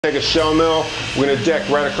Take a shell mill, we're gonna deck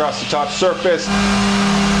right across the top surface.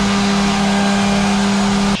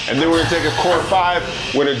 And then we're gonna take a core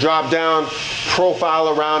 5, we're gonna drop down, profile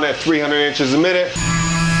around at 300 inches a minute.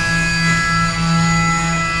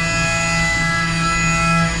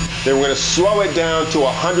 Then we're gonna slow it down to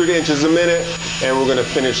 100 inches a minute, and we're gonna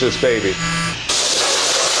finish this baby.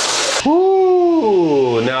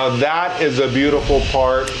 Woo! Now that is a beautiful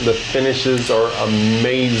part. The finishes are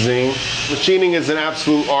amazing. Machining is an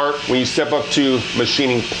absolute art. When you step up to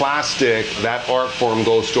machining plastic, that art form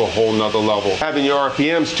goes to a whole nother level. Having your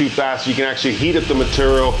RPMs too fast, you can actually heat up the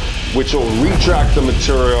material, which will retract the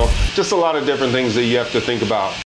material. Just a lot of different things that you have to think about.